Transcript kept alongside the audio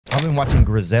I've been watching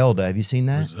Griselda. Have you seen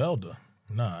that? Griselda?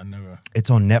 Nah, I never.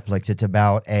 It's on Netflix. It's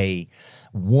about a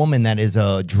woman that is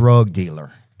a drug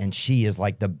dealer, and she is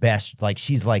like the best. Like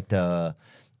she's like the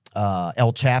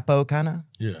El Chapo kind of.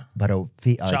 Yeah. But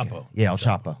Chapo. Yeah, El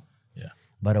Chapo. Yeah.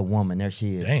 But a woman. There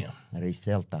she is. Damn.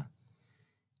 Griselda.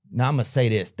 Now I'm gonna say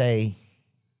this. They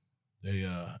is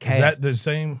that the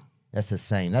same? That's the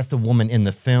same. That's the woman in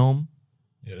the film.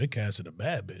 Yeah, they casted a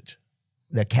bad bitch.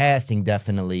 The casting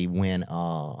definitely went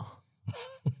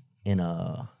in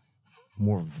a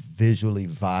more visually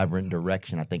vibrant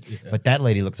direction, I think. Yeah. But that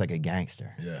lady looks like a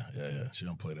gangster. Yeah. She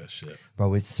don't play that shit.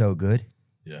 Bro, it's so good.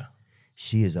 Yeah.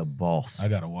 She is a boss. I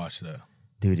gotta watch that.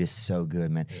 Dude, it's so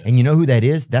good, man. Yeah. And you know who that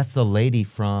is? That's the lady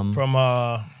from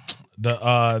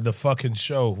the fucking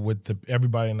show with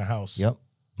everybody in the house. Yep.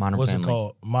 Modern What's Family. it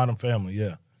called? Modern Family,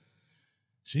 yeah.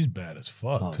 She's bad as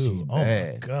fuck too. Oh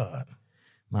my God.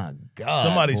 My God.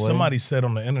 Somebody said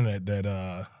on the internet that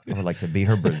I would like to be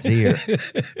her brazier.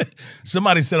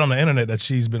 Somebody said on the internet that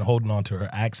she's been holding on to her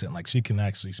accent. Like she can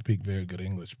actually speak very good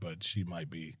English, but she might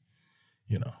be,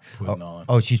 putting on.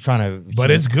 Oh, she's trying to. But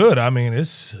it's good. I mean,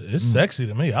 it's sexy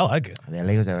to me. I like it.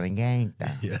 Yeah.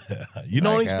 You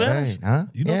know any Spanish? Huh?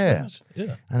 You know Spanish?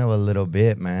 Yeah. I know a little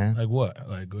bit, man. Like what?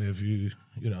 Like if you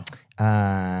know.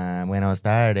 Buenos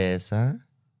tardes, huh?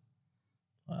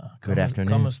 Good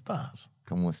afternoon. ¿Cómo estás?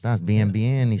 ¿Cómo estás?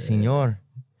 Bien, y señor.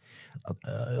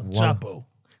 Chapo.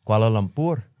 Kuala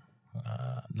Lumpur.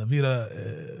 La vida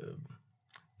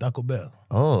Taco Bell.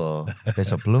 Oh,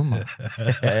 Peso Pluma.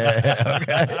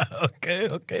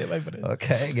 Okay, like for that.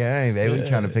 Okay, gang, baby. We're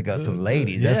trying to pick up some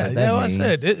ladies. That's what that means.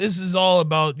 I said. This is all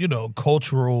about,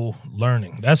 cultural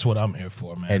learning. That's what I'm here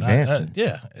for, man.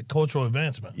 Advancement. Cultural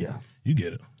advancement. Yeah. You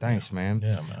get it. Thanks, man.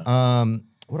 Yeah, man.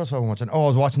 What else was I watching? Oh, I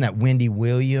was watching that Wendy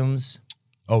Williams.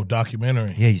 Oh,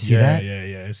 documentary. Yeah, you see that?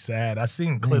 Yeah. It's sad. I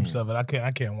seen clips of it.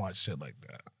 I can't watch shit like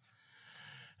that.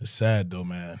 It's sad though,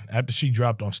 man. After she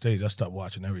dropped on stage, I stopped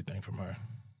watching everything from her.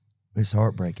 It's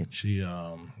heartbreaking. She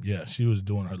she was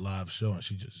doing her live show and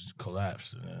she just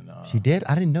collapsed. And she did?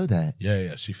 I didn't know that.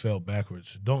 Yeah. She fell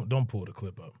backwards. Don't pull the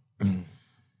clip up.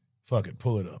 Fuck it,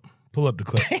 pull it up. Pull up the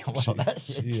clip.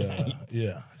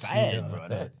 Bad,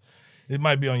 bro. It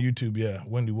might be on YouTube, yeah.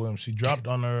 Wendy Williams. She dropped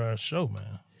on her show,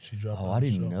 man. She dropped on I her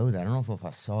didn't show. know that. I don't know if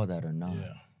I saw that or not.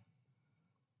 Yeah.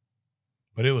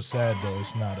 But it was sad, though.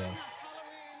 It's not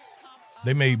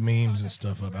they made memes and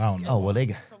stuff up. I don't know. Oh, well, they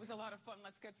got... So it was a lot of fun.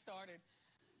 Let's get started.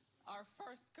 Our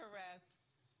first caress.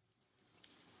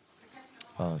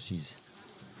 Oh, she's...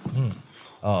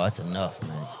 Oh, that's enough,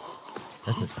 man.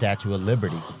 That's a Statue of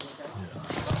Liberty. Yeah.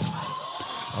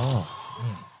 Oh.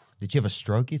 Did you have a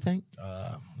stroke, you think?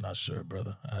 Not sure,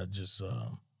 brother. I just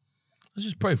let's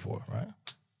just pray for her, right?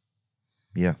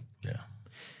 Yeah. Yeah.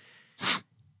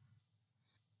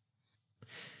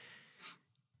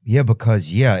 Yeah,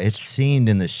 because it seemed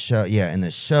in the show. Yeah, in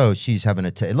the show, she's having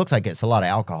it looks like it's a lot of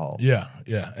alcohol. Yeah.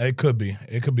 It could be.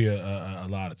 It could be a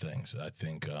lot of things. I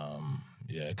think.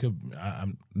 It could.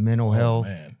 Mental health.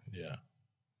 Man, yeah.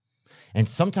 And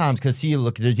sometimes, because see,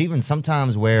 look, there's even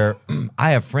sometimes where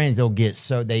I have friends,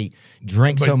 they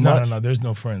drink so much. No, there's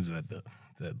no friends that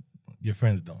your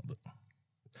friends don't.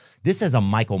 This has a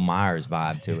Michael Myers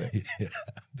vibe to it. Yeah.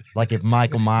 Like if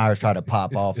Michael Myers tried to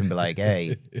pop off and be like,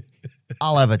 hey,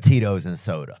 I'll have a Tito's and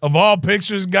soda. Of all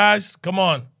pictures, guys, come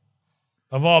on.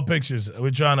 Of all pictures,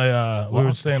 we're trying to, we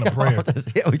were saying a prayer.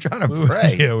 Yeah, we're trying to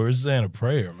pray. We were saying a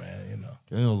prayer, man.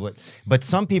 But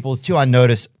some people too, I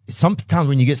notice sometimes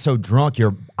when you get so drunk,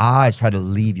 your eyes try to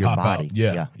leave your body.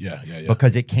 Yeah.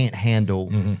 Because it can't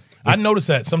handle. I notice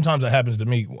that sometimes that happens to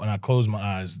me when I close my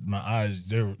eyes. My eyes,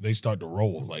 they start to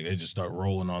roll, like they just start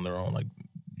rolling on their own, like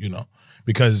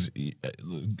because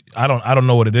I don't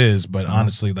know what it is, but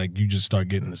honestly, like you just start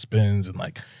getting the spins and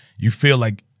like you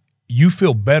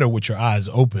feel better with your eyes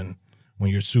open when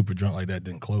you're super drunk like that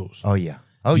than closed. Oh yeah.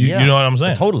 Oh, yeah. You know what I'm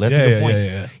saying? Totally. That's a good point.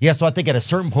 Yeah. So I think at a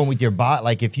certain point with your body,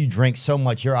 like if you drink so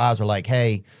much, your eyes are like,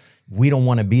 hey, we don't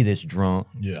want to be this drunk.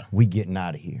 Yeah. We getting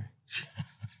out of here.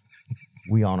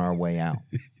 We on our way out.